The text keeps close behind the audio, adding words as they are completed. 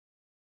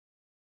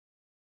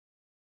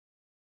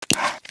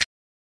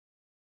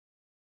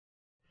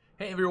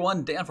Hey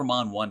everyone, Dan from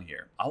ON1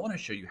 here. I want to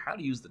show you how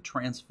to use the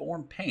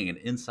Transform pane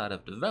inside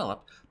of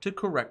Develop to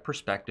correct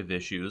perspective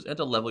issues and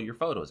to level your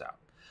photos out.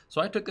 So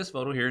I took this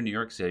photo here in New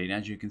York City, and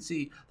as you can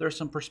see, there are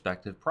some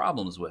perspective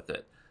problems with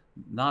it.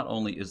 Not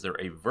only is there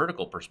a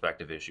vertical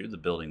perspective issue, the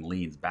building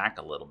leans back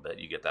a little bit,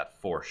 you get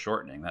that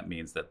foreshortening. That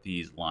means that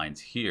these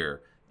lines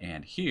here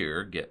and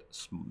here get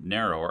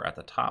narrower at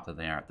the top than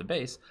they are at the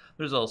base.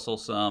 There's also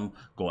some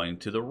going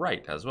to the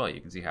right as well. You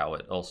can see how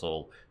it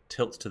also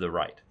tilts to the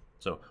right.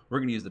 So we're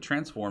going to use the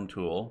Transform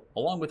tool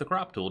along with the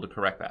Crop tool to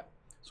correct that.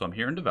 So I'm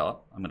here in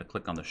Develop. I'm going to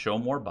click on the Show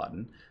More button,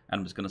 and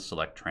I'm just going to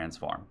select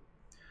Transform.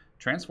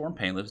 Transform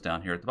pane lives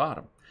down here at the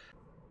bottom.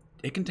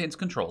 It contains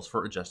controls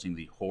for adjusting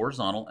the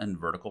horizontal and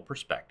vertical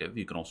perspective.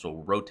 You can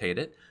also rotate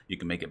it. You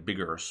can make it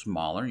bigger or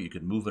smaller. You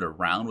can move it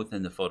around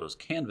within the photo's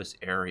canvas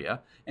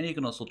area, and you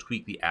can also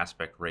tweak the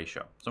aspect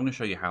ratio. So I'm going to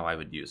show you how I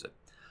would use it.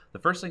 The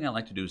first thing I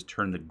like to do is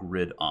turn the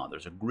grid on.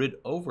 There's a grid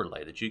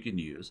overlay that you can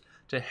use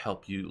to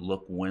help you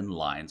look when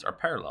lines are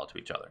parallel to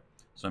each other.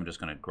 So I'm just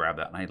going to grab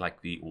that, and I like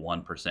the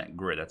 1%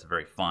 grid. That's a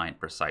very fine,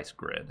 precise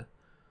grid.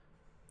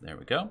 There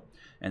we go.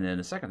 And then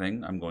the second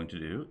thing I'm going to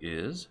do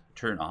is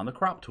turn on the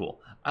Crop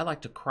tool. I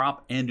like to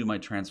crop and do my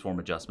transform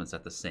adjustments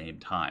at the same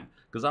time,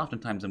 because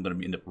oftentimes I'm going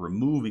to end up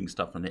removing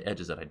stuff from the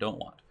edges that I don't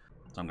want.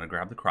 So I'm going to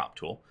grab the Crop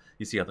tool.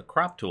 You see how the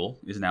Crop tool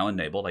is now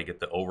enabled. I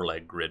get the overlay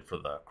grid for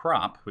the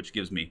crop, which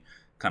gives me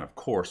kind of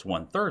coarse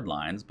 1/3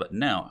 lines, but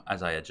now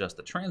as I adjust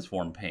the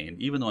Transform pane,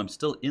 even though I'm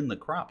still in the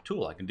Crop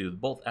tool, I can do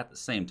both at the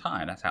same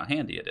time. That's how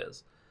handy it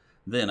is.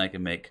 Then I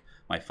can make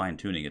my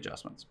fine-tuning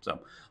adjustments. So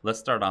let's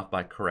start off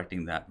by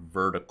correcting that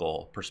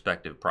vertical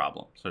perspective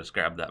problem. So just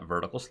grab that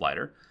vertical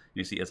slider.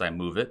 You see as I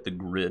move it, the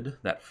grid,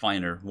 that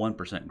finer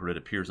 1% grid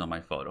appears on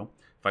my photo.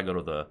 If I go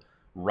to the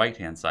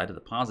right-hand side of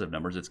the positive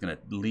numbers, it's going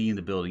to lean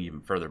the building even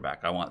further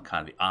back. I want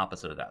kind of the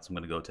opposite of that, so I'm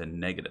going to go to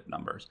negative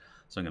numbers.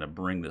 So I'm going to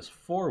bring this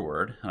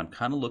forward, and I'm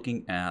kind of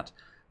looking at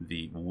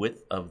the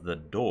width of the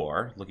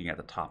door, looking at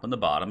the top and the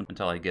bottom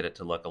until I get it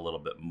to look a little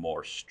bit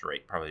more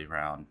straight, probably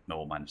around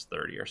minus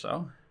 30 or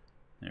so.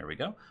 There we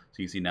go.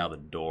 So you can see now the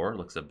door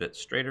looks a bit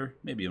straighter,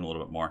 maybe even a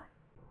little bit more.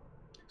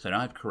 So now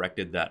I've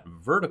corrected that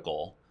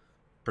vertical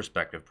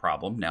perspective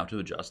problem. Now to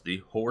adjust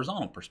the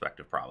horizontal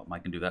perspective problem, I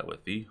can do that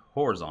with the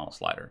horizontal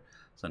slider.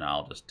 So now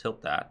I'll just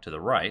tilt that to the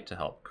right to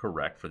help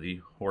correct for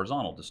the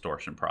horizontal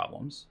distortion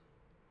problems.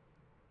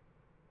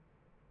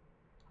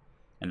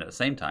 And at the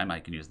same time, I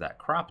can use that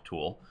Crop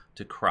tool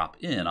to crop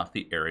in off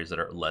the areas that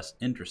are less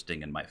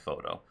interesting in my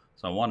photo.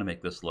 So I want to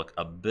make this look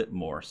a bit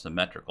more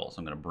symmetrical. So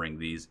I'm going to bring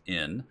these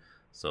in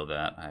so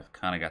that I've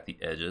kind of got the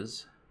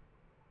edges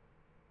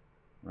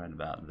right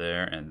about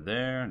there and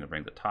there. I'm going to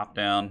bring the top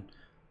down,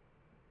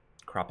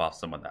 crop off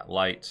some of that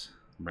light,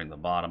 bring the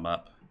bottom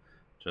up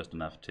just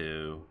enough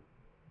to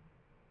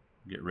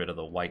get rid of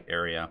the white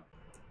area.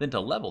 Then to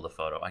level the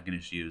photo, I can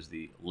just use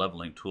the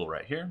leveling tool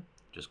right here.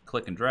 Just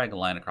click and drag a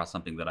line across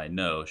something that I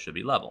know should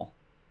be level.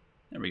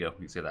 There we go. You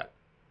can see that.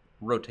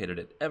 Rotated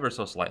it ever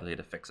so slightly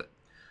to fix it.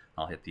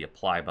 I'll hit the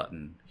apply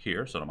button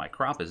here so that my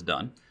crop is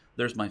done.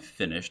 There's my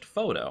finished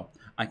photo.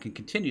 I can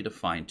continue to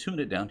fine tune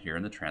it down here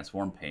in the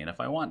Transform pane if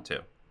I want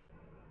to.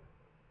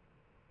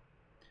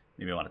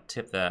 Maybe I want to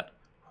tip that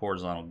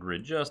horizontal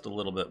grid just a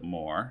little bit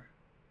more.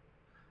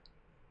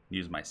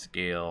 Use my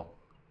scale.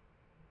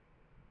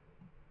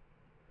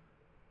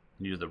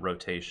 Use the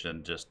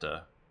rotation just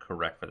to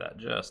correct for that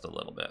just a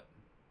little bit.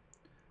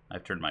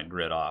 I've turned my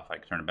grid off. I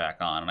can turn it back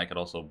on, and I could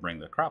also bring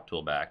the Crop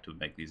tool back to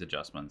make these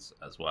adjustments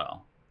as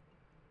well.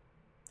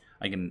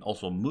 I can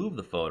also move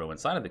the photo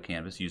inside of the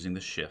canvas using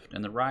the Shift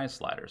and the Rise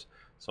sliders.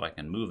 So I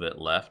can move it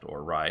left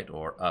or right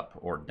or up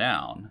or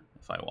down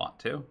if I want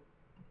to.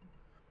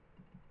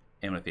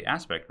 And with the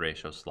aspect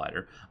ratio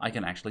slider, I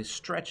can actually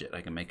stretch it.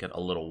 I can make it a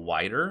little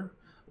wider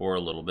or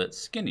a little bit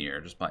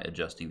skinnier just by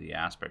adjusting the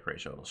aspect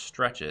ratio. It'll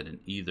stretch it in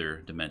either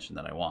dimension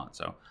that I want.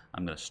 So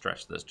I'm going to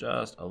stretch this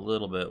just a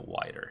little bit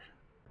wider.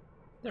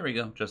 There we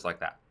go, just like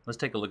that. Let's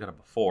take a look at a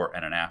before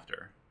and an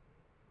after.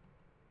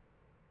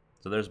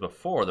 So there's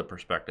before the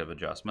perspective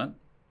adjustment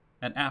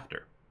and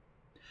after.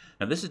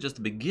 Now this is just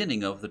the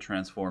beginning of the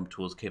Transform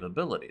tool's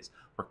capabilities.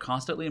 We're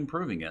constantly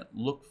improving it.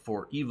 Look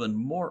for even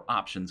more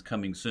options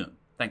coming soon.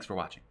 Thanks for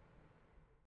watching.